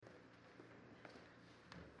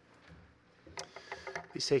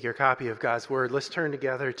Please take your copy of God's Word. Let's turn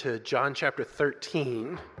together to John chapter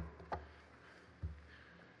 13.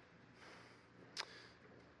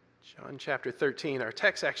 John chapter 13. Our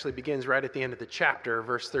text actually begins right at the end of the chapter,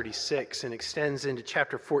 verse 36, and extends into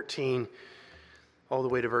chapter 14 all the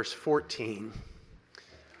way to verse 14.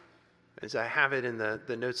 As I have it in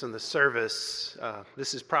the notes on the service,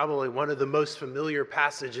 this is probably one of the most familiar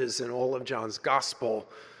passages in all of John's Gospel,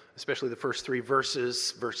 especially the first three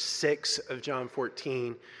verses, verse 6 of John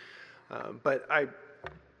 14. But I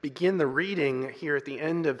begin the reading here at the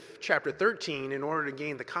end of chapter 13 in order to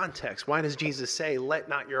gain the context. Why does Jesus say, "Let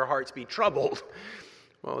not your hearts be troubled"?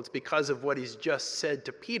 Well, it's because of what he's just said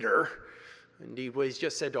to Peter. Indeed, what he's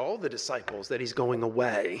just said to all the disciples, that he's going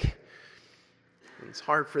away. And it's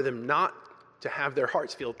hard for them not to have their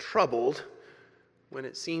hearts feel troubled when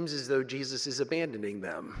it seems as though Jesus is abandoning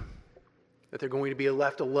them, that they're going to be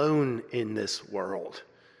left alone in this world.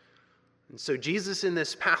 And so Jesus in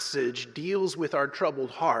this passage deals with our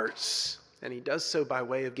troubled hearts, and he does so by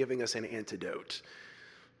way of giving us an antidote,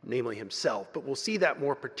 namely himself. But we'll see that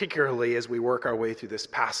more particularly as we work our way through this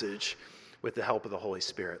passage with the help of the Holy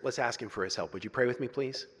Spirit. Let's ask him for his help. Would you pray with me,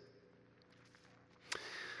 please?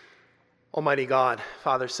 Almighty God,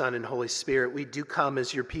 Father, Son, and Holy Spirit, we do come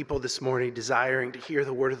as your people this morning desiring to hear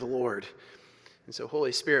the word of the Lord. And so,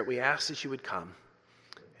 Holy Spirit, we ask that you would come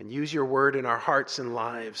and use your word in our hearts and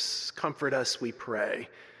lives. Comfort us, we pray.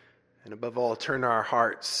 And above all, turn our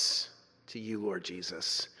hearts to you, Lord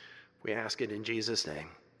Jesus. We ask it in Jesus' name.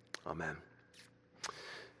 Amen.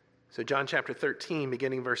 So John chapter 13,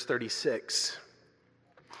 beginning verse 36.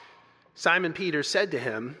 Simon Peter said to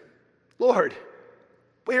him, "Lord,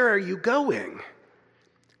 where are you going?"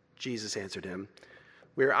 Jesus answered him,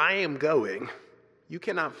 "Where I am going, you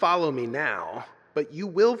cannot follow me now, but you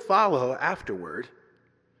will follow afterward."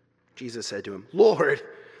 Jesus said to him, "Lord,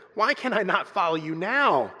 why can I not follow you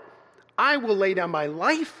now? I will lay down my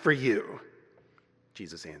life for you."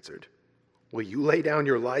 Jesus answered, "Will you lay down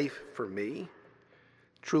your life for me?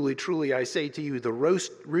 Truly, truly, I say to you, the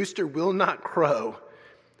rooster will not crow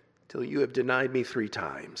till you have denied me 3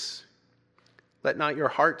 times. Let not your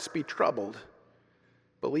hearts be troubled.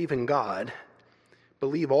 Believe in God.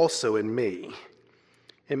 Believe also in me.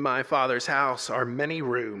 In my Father's house are many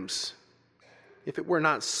rooms. If it were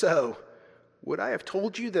not so, would I have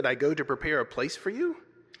told you that I go to prepare a place for you?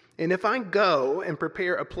 And if I go and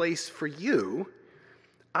prepare a place for you,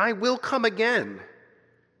 I will come again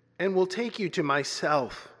and will take you to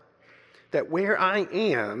myself, that where I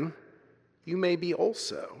am, you may be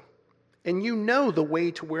also. And you know the way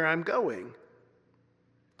to where I'm going."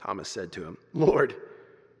 Thomas said to him, "Lord,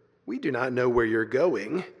 we do not know where you're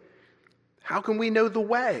going. How can we know the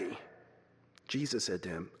way?" Jesus said to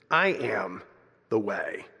him, "I am the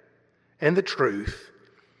way and the truth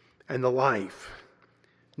and the life.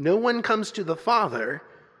 No one comes to the Father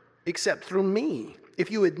except through me.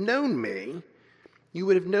 If you had known me, you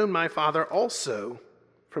would have known my Father also.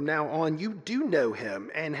 From now on, you do know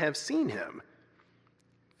him and have seen him."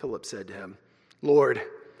 Philip said to him, "Lord,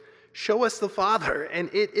 show us the Father,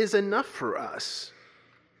 and it is enough for us."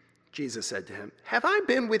 Jesus said to him, "Have I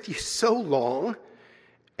been with you so long,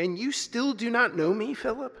 and you still do not know me,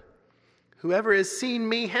 Philip? Whoever has seen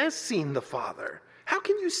me has seen the Father. How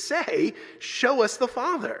can you say, 'Show us the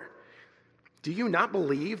Father'? Do you not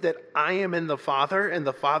believe that I am in the Father, and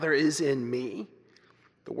the Father is in me?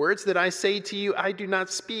 The words that I say to you, I do not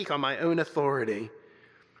speak on my own authority,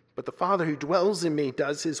 but the Father who dwells in me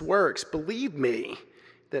does his works. Believe me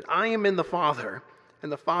that I am in the Father,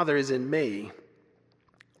 and the Father is in me,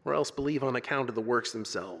 or else believe on account of the works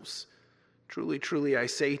themselves. Truly, truly, I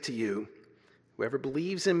say to you, whoever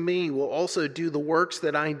believes in me will also do the works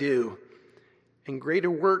that I do, and greater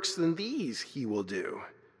works than these he will do,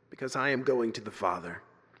 because I am going to the Father.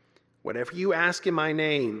 Whatever you ask in my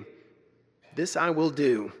name, this I will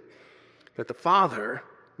do, that the Father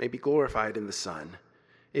may be glorified in the Son.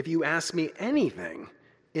 If you ask me anything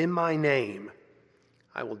in my name,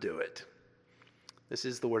 I will do it." This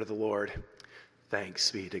is the word of the Lord.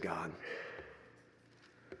 Thanks be to God.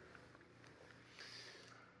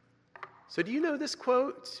 So do you know this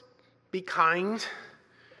quote? Be kind,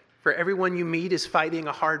 for everyone you meet is fighting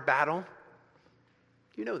a hard battle.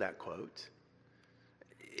 You know that quote.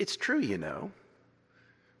 It's true, you know.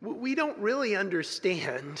 We don't really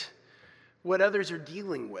understand what others are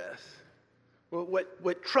dealing with,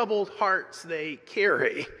 what troubled hearts they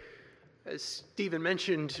carry. As Stephen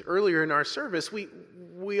mentioned earlier in our service,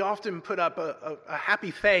 we often put up a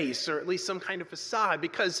happy face, or at least some kind of facade,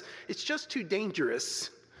 because it's just too dangerous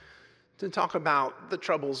to talk about the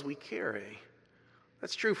troubles we carry.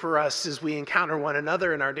 That's true for us as we encounter one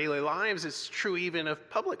another in our daily lives. It's true even of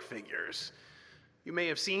public figures. You may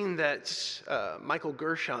have seen that Michael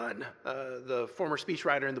Gershon, the former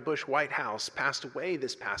speechwriter in the Bush White House, passed away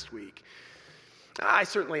this past week. I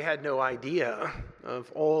certainly had no idea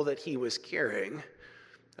of all that he was carrying.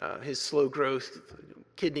 His slow growth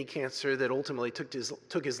kidney cancer that ultimately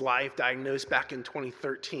took his life, diagnosed back in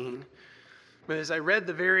 2013. But as I read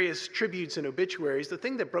the various tributes and obituaries, the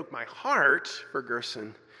thing that broke my heart for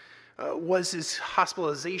Gerson was his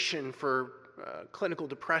hospitalization for clinical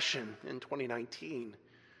depression in 2019.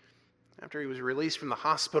 After he was released from the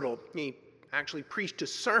hospital, he actually preached a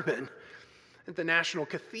sermon at the National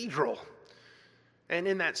Cathedral. And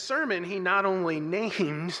in that sermon, he not only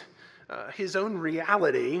named his own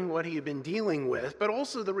reality, what he had been dealing with, but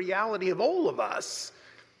also the reality of all of us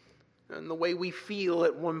and the way we feel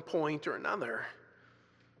at one point or another.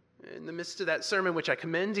 In the midst of that sermon, which I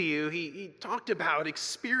commend to you, he talked about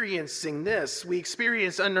experiencing this. We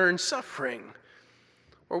experience unearned suffering,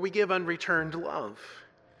 or we give unreturned love,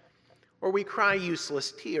 or we cry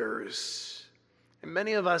useless tears. And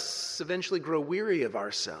many of us eventually grow weary of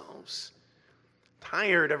ourselves,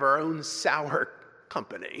 tired of our own sour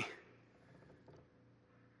company.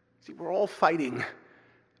 See, we're all fighting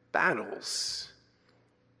battles.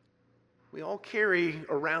 We all carry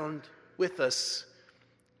around with us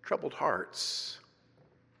troubled hearts.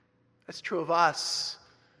 That's true of us,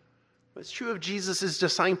 but it's true of Jesus'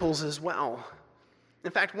 disciples as well.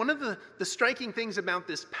 In fact, one of the striking things about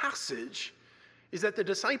this passage is that the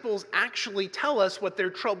disciples actually tell us what their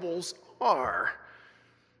troubles are.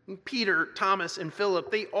 Peter, Thomas, and Philip,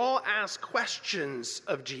 they all ask questions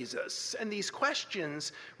of Jesus, and these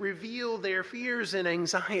questions reveal their fears and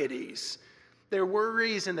anxieties, their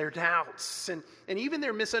worries and their doubts, and even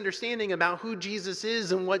their misunderstanding about who Jesus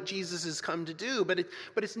is and what Jesus has come to do. But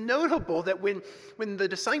it's notable that when the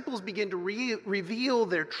disciples begin to reveal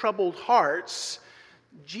their troubled hearts,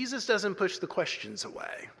 Jesus doesn't push the questions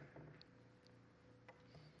away.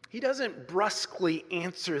 He doesn't brusquely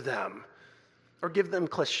answer them or give them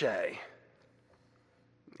cliché.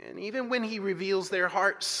 And even when he reveals their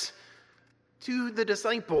hearts to the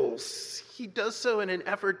disciples, he does so in an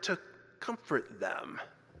effort to comfort them.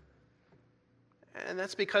 And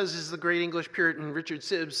that's because, as the great English Puritan Richard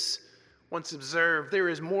Sibbes once observed, there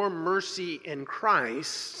is more mercy in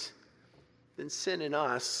Christ than sin in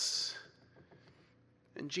us.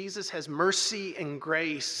 And Jesus has mercy and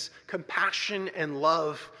grace, compassion and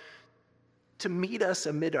love to meet us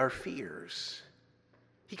amid our fears.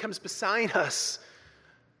 He comes beside us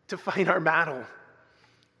to fight our battle.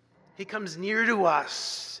 He comes near to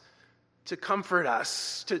us to comfort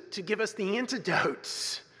us, to give us the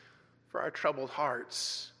antidote for our troubled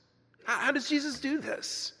hearts. How does Jesus do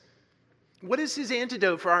this? What is his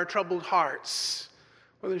antidote for our troubled hearts?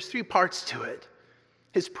 Well, there's three parts to it: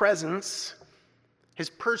 his presence, his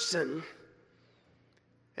person,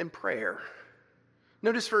 and prayer.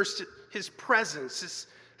 Notice first his presence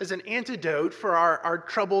as an antidote for our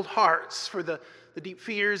troubled hearts, for the deep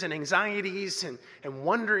fears and anxieties and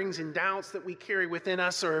wonderings and doubts that we carry within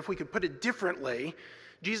us. Or if we could put it differently,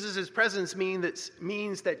 Jesus' presence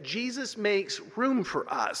means that Jesus makes room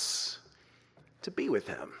for us to be with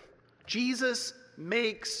him. Jesus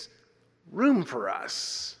makes room for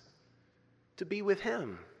us to be with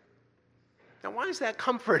him. Now, why is that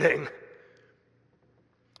comforting?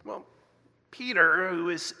 Well, Peter, who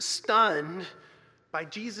is stunned by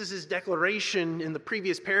Jesus' declaration in the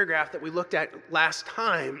previous paragraph that we looked at last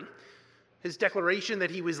time, his declaration that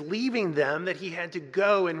he was leaving them, that he had to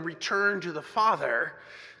go and return to the Father,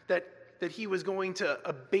 that he was going to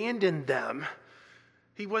abandon them.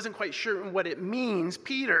 He wasn't quite sure what it means.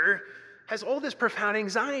 Peter has all this profound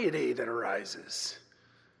anxiety that arises.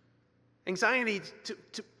 Anxiety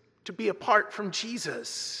to be apart from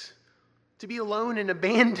Jesus, to be alone and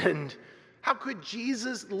abandoned. How could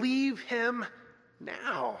Jesus leave him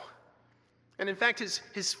now? And in fact,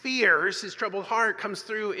 his fears, his troubled heart comes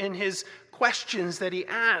through in his questions that he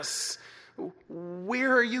asks.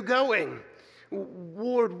 Where are you going?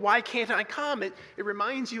 Lord, why can't I come? It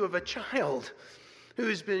reminds you of a child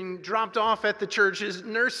who's been dropped off at the church's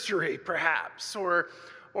nursery, perhaps,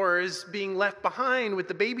 or is being left behind with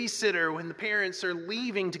the babysitter when the parents are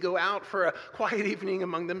leaving to go out for a quiet evening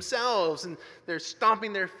among themselves, and they're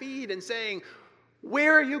stomping their feet and saying,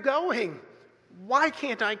 where are you going? Why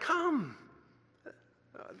can't I come?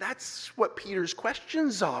 That's what Peter's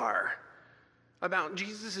questions are about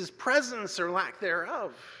Jesus' presence or lack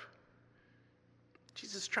thereof.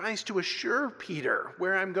 Jesus tries to assure Peter,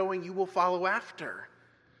 where I'm going, you will follow after.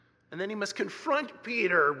 And then he must confront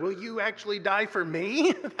Peter. Will you actually die for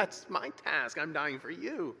me? That's my task. I'm dying for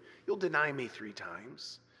you. You'll deny me 3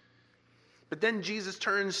 times. But then Jesus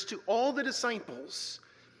turns to all the disciples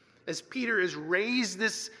as Peter has raised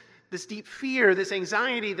this deep fear, this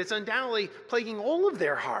anxiety that's undoubtedly plaguing all of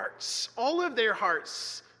their hearts. All of their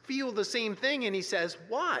hearts feel the same thing. And he says,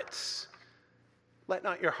 what? Let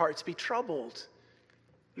not your hearts be troubled.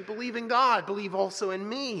 You believe in God, believe also in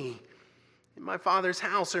me. In my Father's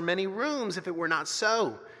house are many rooms. If it were not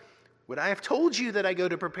so, would I have told you that I go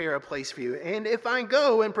to prepare a place for you? And if I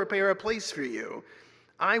go and prepare a place for you,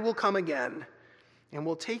 I will come again and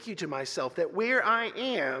will take you to myself, that where I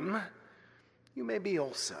am, you may be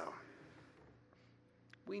also.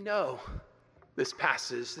 We know this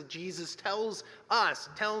passage that Jesus tells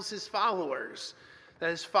his followers, that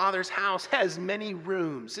his Father's house has many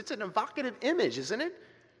rooms. It's an evocative image, isn't it?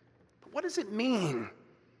 But what does it mean?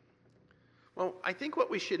 Well, I think what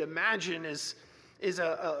we should imagine is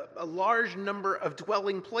a large number of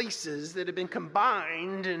dwelling places that have been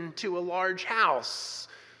combined into a large house.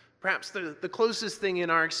 Perhaps the closest thing in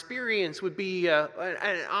our experience would be an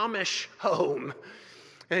Amish home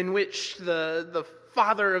in which the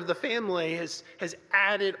father of the family has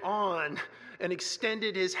added on and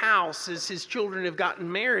extended his house as his children have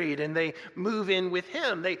gotten married and they move in with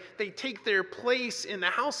him. They take their place in the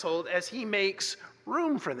household as he makes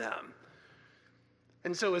room for them.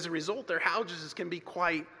 And so as a result, their houses can be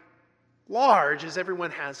quite large as everyone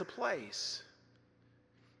has a place.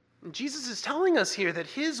 And Jesus is telling us here that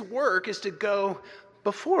his work is to go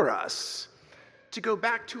before us, to go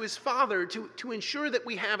back to his Father, to ensure that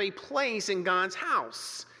we have a place in God's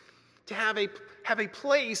house, to have a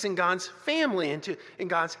place in God's family and in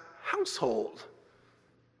God's household.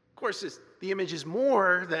 Of course, the image is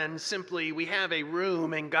more than simply we have a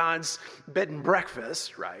room in God's bed and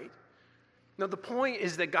breakfast, right? No, the point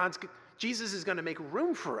is that Jesus is going to make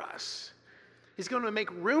room for us. He's going to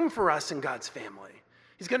make room for us in God's family.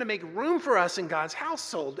 He's going to make room for us in God's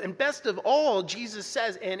household. And best of all, Jesus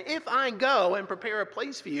says, and if I go and prepare a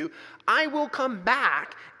place for you, I will come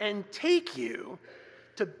back and take you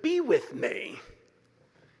to be with me,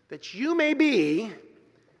 that you may be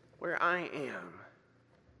where I am.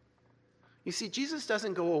 You see, Jesus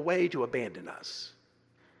doesn't go away to abandon us.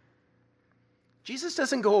 Jesus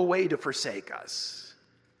doesn't go away to forsake us.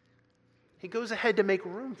 He goes ahead to make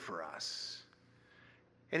room for us.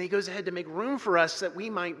 And he goes ahead to make room for us that we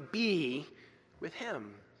might be with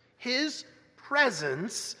him. His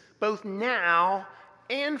presence, both now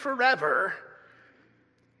and forever,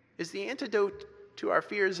 is the antidote to our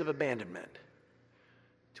fears of abandonment,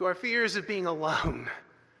 to our fears of being alone,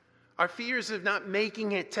 our fears of not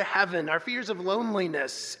making it to heaven, our fears of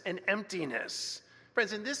loneliness and emptiness.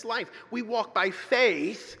 Friends, in this life, we walk by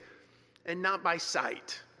faith and not by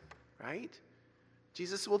sight, right?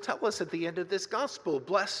 Jesus will tell us at the end of this gospel,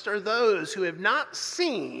 blessed are those who have not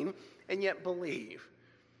seen and yet believe.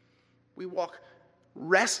 We walk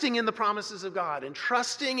resting in the promises of God and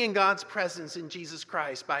trusting in God's presence in Jesus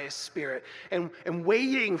Christ by his Spirit and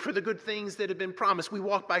waiting for the good things that have been promised. We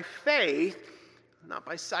walk by faith, not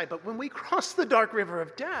by sight. But when we cross the dark river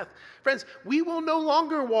of death, friends, we will no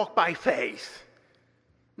longer walk by faith.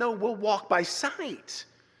 No, we'll walk by sight,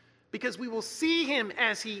 because we will see him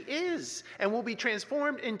as he is, and we'll be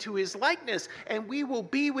transformed into his likeness, and we will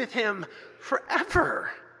be with him forever.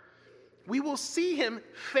 We will see him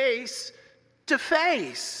face to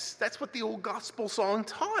face. That's what the old gospel song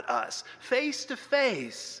taught us. Face to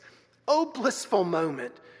face. Oh, blissful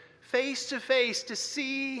moment. Face to face to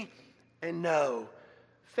see and know.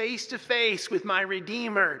 Face to face with my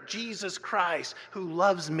Redeemer, Jesus Christ, who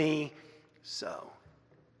loves me so.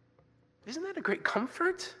 Isn't that a great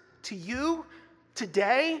comfort to you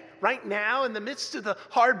today, right now, in the midst of the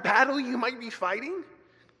hard battle you might be fighting?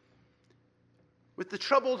 With the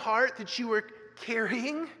troubled heart that you are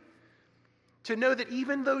carrying? To know that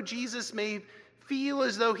even though Jesus may feel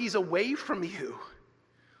as though he's away from you,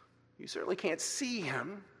 you certainly can't see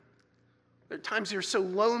him. There are times you're so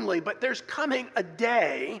lonely, but there's coming a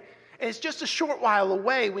day, and it's just a short while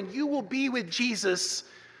away, when you will be with Jesus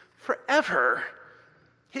forever.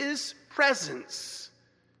 His presence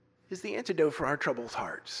is the antidote for our troubled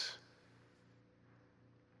hearts.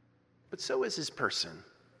 But so is his person.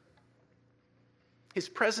 His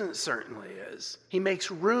presence certainly is. He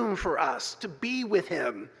makes room for us to be with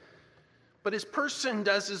him. But his person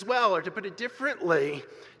does as well, or to put it differently,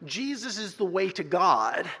 Jesus is the way to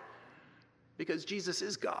God, because Jesus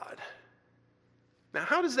is God. Now,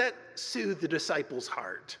 how does that soothe the disciples'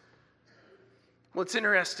 heart? Well, it's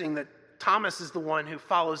interesting that Thomas is the one who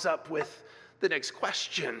follows up with the next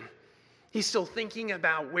question. He's still thinking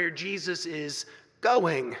about where Jesus is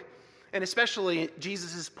going. And especially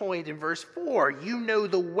Jesus' point in verse 4, you know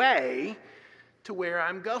the way to where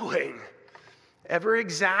I'm going. Ever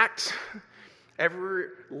exact,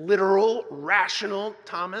 ever literal, rational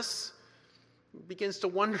Thomas begins to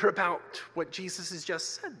wonder about what Jesus has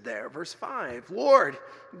just said there. Verse 5, Lord,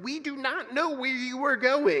 we do not know where you are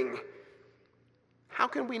going. How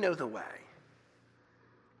can we know the way?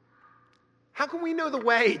 How can we know the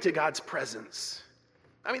way to God's presence?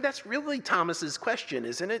 I mean, that's really Thomas's question,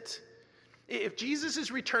 isn't it? If Jesus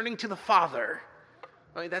is returning to the Father,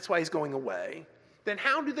 I mean, that's why he's going away, then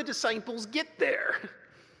how do the disciples get there?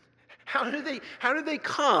 How do they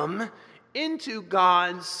come into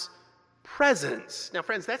God's presence? Now,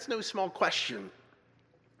 friends, that's no small question.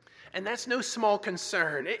 And that's no small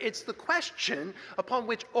concern. It's the question upon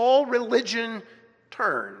which all religion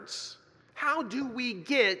turns. How do we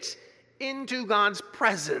get into God's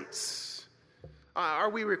presence? Are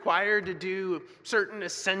we required to do certain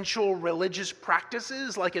essential religious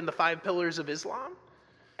practices like in the 5 pillars of Islam?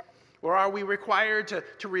 Or are we required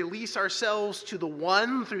to release ourselves to the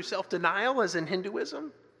one through self-denial as in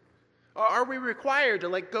Hinduism? Or are we required to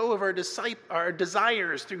let go of our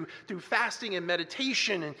desires through fasting and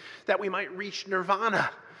meditation and that we might reach nirvana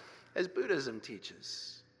as Buddhism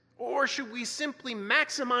teaches? Or should we simply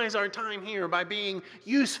maximize our time here by being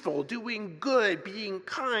useful, doing good, being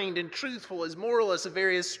kind and truthful as moralists of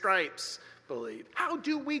various stripes believe? How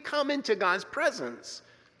do we come into God's presence?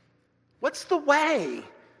 What's the way?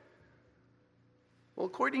 Well,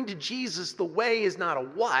 according to Jesus, the way is not a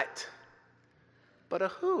what, but a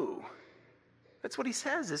who. That's what he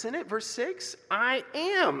says, isn't it? Verse 6, I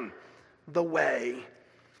am the way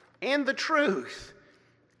and the truth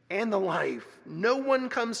and the life. No one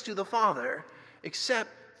comes to the Father except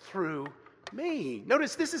through me.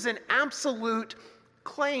 Notice this is an absolute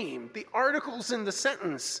claim. The articles in the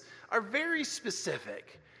sentence are very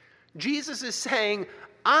specific. Jesus is saying,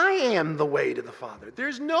 I am the way to the Father.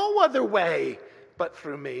 There's no other way but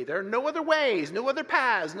through me. There are no other ways, no other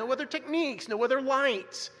paths, no other techniques, no other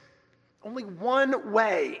lights. Only one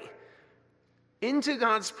way into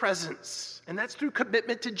God's presence, and that's through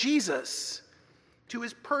commitment to Jesus, to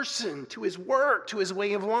his person, to his work, to his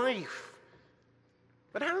way of life.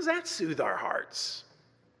 But how does that soothe our hearts?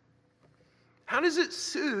 How does it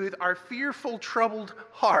soothe our fearful, troubled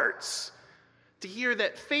hearts to hear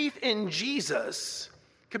that faith in Jesus,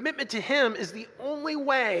 commitment to him, is the only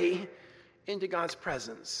way into God's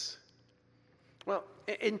presence? Well,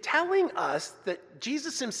 in telling us that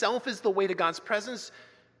Jesus himself is the way to God's presence,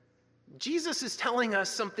 Jesus is telling us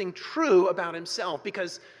something true about himself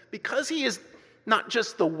because he is not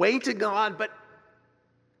just the way to God, but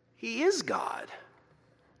he is God.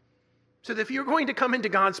 So that if you're going to come into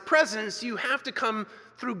God's presence, you have to come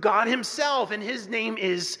through God himself, and his name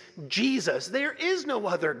is Jesus. There is no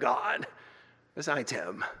other God besides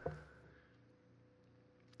him.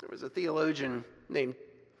 There was a theologian named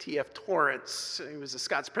T.F. Torrance. He was a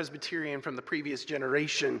Scots Presbyterian from the previous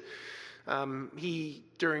generation. He,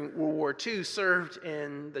 during World War II, served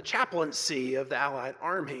in the chaplaincy of the Allied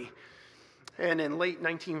Army. And in late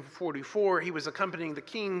 1944, he was accompanying the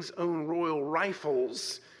King's Own Royal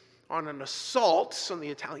Rifles on an assault on the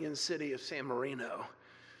Italian city of San Marino.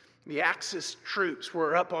 The Axis troops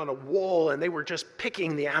were up on a wall, and they were just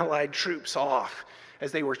picking the Allied troops off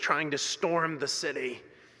as they were trying to storm the city.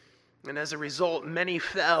 And as a result, many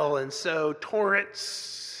fell, and so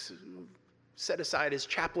Torrance set aside his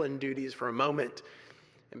chaplain duties for a moment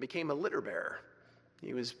and became a litter bearer.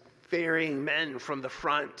 He was ferrying men from the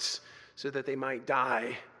front so that they might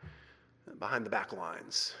die behind the back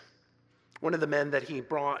lines. One of the men that he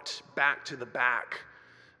brought back to the back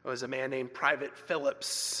was a man named Private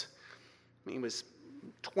Phillips. He was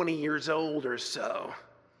 20 years old or so.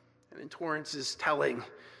 And in Torrance's telling,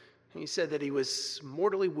 he said that he was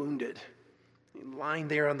mortally wounded, lying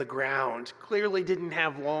there on the ground, clearly didn't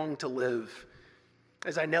have long to live.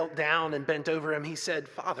 As I knelt down and bent over him, he said,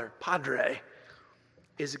 Father, Padre,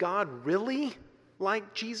 is God really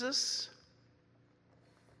like Jesus?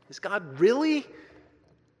 Is God really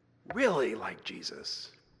like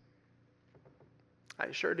Jesus? I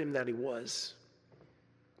assured him that he was.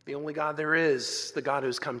 The only God there is, the God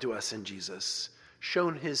who's come to us in Jesus,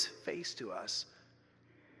 shown his face to us,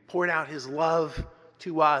 poured out his love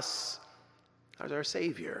to us as our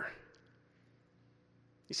Savior.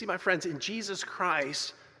 You see, my friends, in Jesus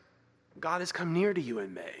Christ, God has come near to you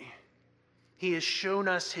and me. He has shown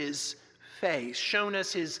us his face, shown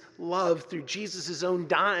us his love through Jesus' own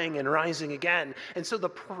dying and rising again. And so the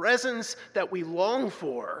presence that we long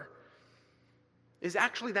for is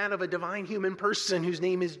actually that of a divine human person whose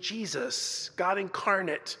name is Jesus, God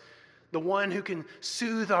incarnate, the one who can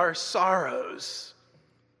soothe our sorrows.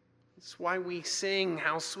 It's why we sing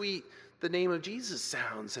how sweet the name of Jesus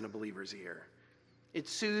sounds in a believer's ear. It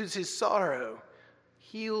soothes his sorrow,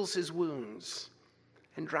 heals his wounds,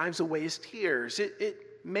 and drives away his tears.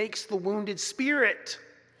 It makes the wounded spirit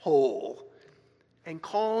whole and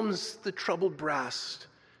calms the troubled breast.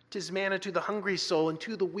 'Tis manna to the hungry soul, and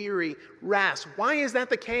to the weary rest. Why is that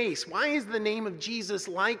the case? Why is the name of Jesus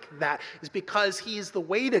like that? It's because he is the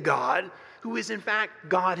way to God, who is in fact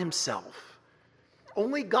God himself.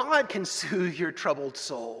 Only God can soothe your troubled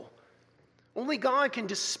soul. Only God can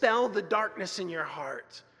dispel the darkness in your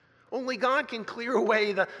heart. Only God can clear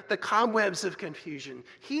away the cobwebs of confusion.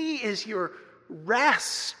 He is your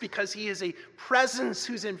rest because he is a presence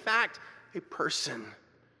who's in fact a person,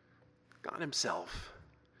 God himself.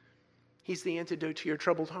 He's the antidote to your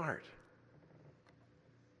troubled heart.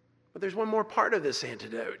 But there's one more part of this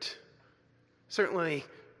antidote. Certainly,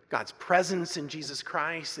 God's presence in Jesus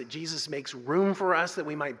Christ, that Jesus makes room for us, that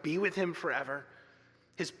we might be with him forever.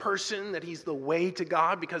 His person, that he's the way to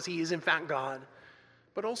God because he is in fact God.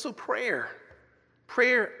 But also prayer.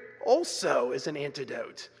 Prayer also is an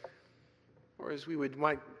antidote. Or as we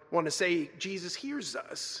might want to say, Jesus hears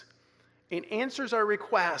us and answers our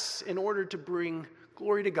requests in order to bring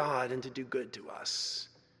glory to God and to do good to us.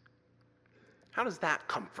 How does that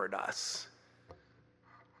comfort us?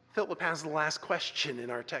 Philip has the last question in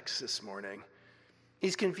our text this morning.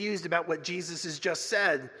 He's confused about what Jesus has just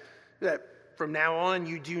said, that from now on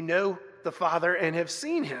you do know the Father and have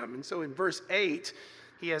seen him. And so in verse 8,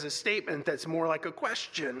 he has a statement that's more like a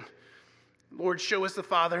question. Lord, show us the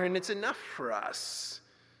Father and it's enough for us.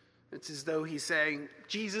 It's as though he's saying,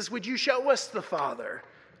 Jesus, would you show us the Father?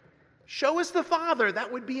 Show us the Father.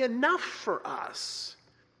 That would be enough for us.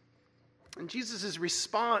 And Jesus'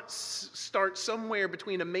 response starts somewhere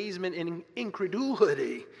between amazement and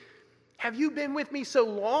incredulity. Have you been with me so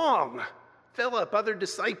long, Philip, other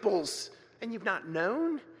disciples, and you've not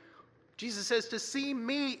known? Jesus says to see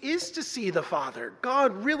me is to see the Father.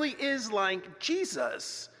 God really is like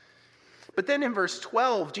Jesus. But then in verse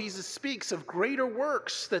 12, Jesus speaks of greater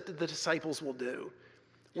works that the disciples will do.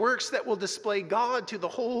 Works that will display God to the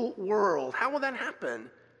whole world. How will that happen?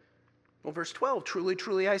 Well, verse 12, truly,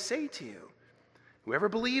 truly, I say to you, whoever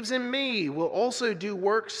believes in me will also do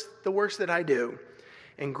the works that I do.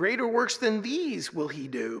 And greater works than these will he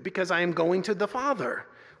do, because I am going to the Father.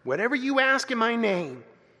 Whatever you ask in my name,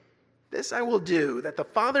 this I will do, that the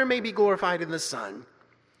Father may be glorified in the Son.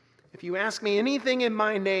 If you ask me anything in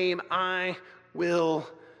my name, I will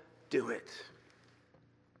do it.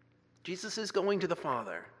 Jesus is going to the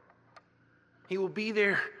Father. He will be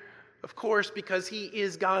there, of course, because he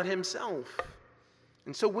is God himself.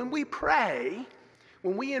 And so when we pray,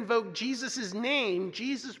 when we invoke Jesus' name,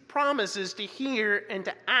 Jesus promises to hear and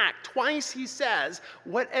to act. Twice he says,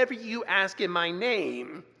 whatever you ask in my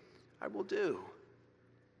name, I will do.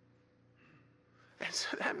 And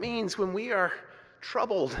so that means when we are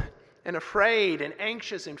troubled and afraid and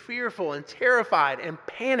anxious and fearful and terrified and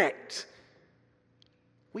panicked,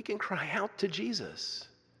 we can cry out to Jesus.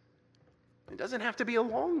 It doesn't have to be a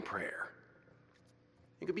long prayer.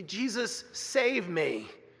 It could be, Jesus, save me.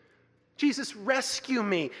 Jesus, rescue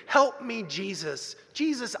me. Help me, Jesus.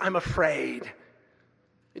 Jesus, I'm afraid.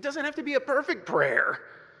 It doesn't have to be a perfect prayer.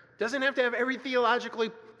 It doesn't have to have every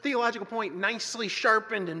theological point nicely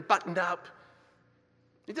sharpened and buttoned up.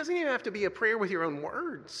 It doesn't even have to be a prayer with your own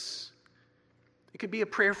words. It could be a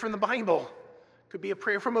prayer from the Bible. It could be a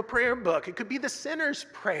prayer from a prayer book. It could be the sinner's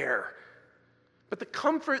prayer. But the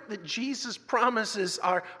comfort that Jesus promises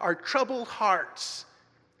our troubled hearts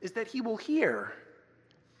is that he will hear.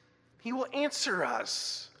 He will answer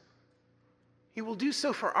us. He will do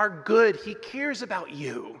so for our good. He cares about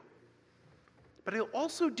you. But he'll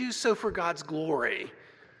also do so for God's glory,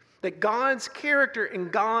 that God's character in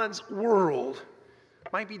God's world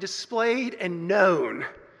might be displayed and known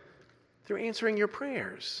through answering your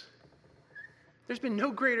prayers. There's been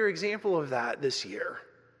no greater example of that this year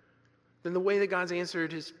than the way that God's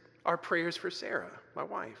answered our prayers for Sarah, my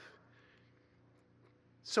wife.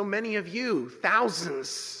 So many of you,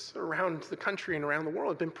 thousands around the country and around the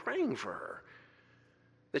world, have been praying for her,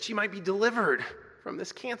 that she might be delivered from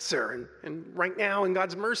this cancer. And right now, in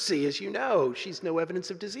God's mercy, as you know, she's no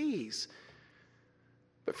evidence of disease.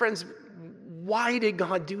 But friends, why did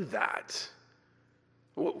God do that?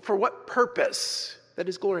 For what purpose? That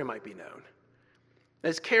his glory might be known, that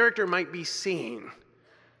his character might be seen,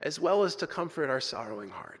 as well as to comfort our sorrowing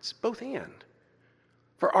hearts, both and.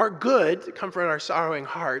 For our good, to comfort our sorrowing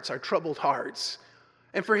hearts, our troubled hearts,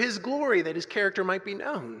 and for his glory, that his character might be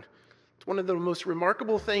known. It's one of the most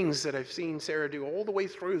remarkable things that I've seen Sarah do all the way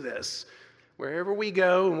through this. Wherever we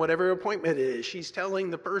go and whatever appointment it is, she's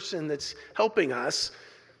telling the person that's helping us,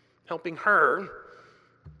 helping her,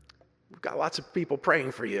 we've got lots of people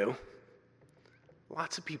praying for you.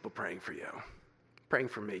 Lots of people praying for you. Praying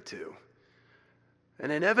for me too.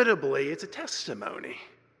 And inevitably, it's a testimony.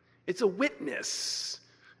 It's a witness.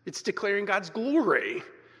 It's declaring God's glory.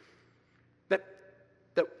 That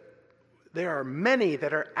there are many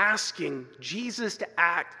that are asking Jesus to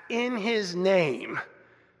act in his name.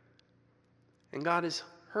 And God has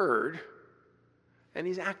heard, and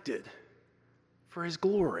he's acted for his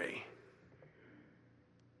glory.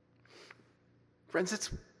 Friends,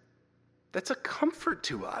 that's a comfort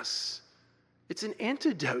to us. It's an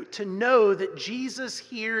antidote to know that Jesus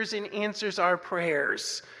hears and answers our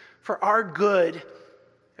prayers for our good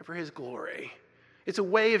and for his glory. It's a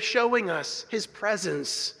way of showing us his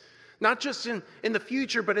presence, not just in the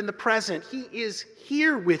future, but in the present. He is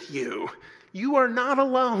here with you. You are not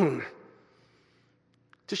alone.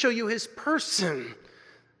 To show you his person,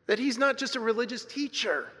 that he's not just a religious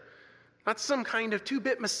teacher, not some kind of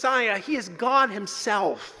two-bit Messiah. He is God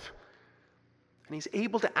himself, and he's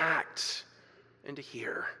able to act and to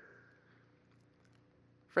hear.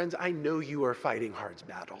 Friends, I know you are fighting hard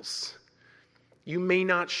battles. You may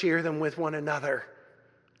not share them with one another,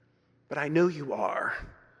 but I know you are.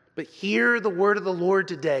 But hear the word of the Lord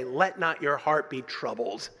today. Let not your heart be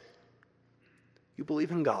troubled. You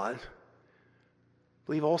believe in God.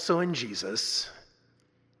 Believe also in Jesus,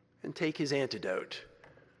 and take his antidote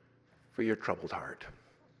for your troubled heart.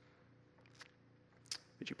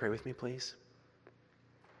 Would you pray with me, please?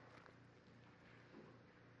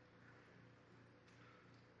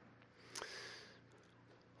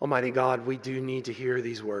 Almighty God, we do need to hear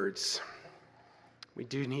these words. We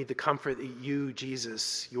do need the comfort that you,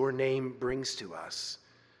 Jesus, your name brings to us.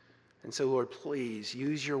 And so, Lord, please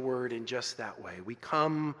use your word in just that way. We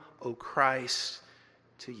come, O Christ,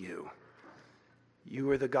 to you. You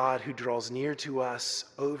are the God who draws near to us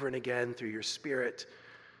over and again through your Spirit.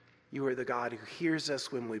 You are the God who hears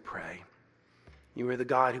us when we pray. You are the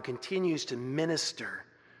God who continues to minister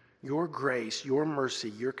your grace, your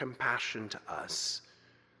mercy, your compassion to us.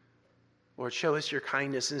 Lord, show us your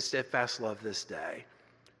kindness and steadfast love this day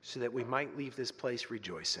so that we might leave this place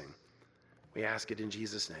rejoicing. We ask it in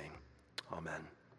Jesus' name. Amen.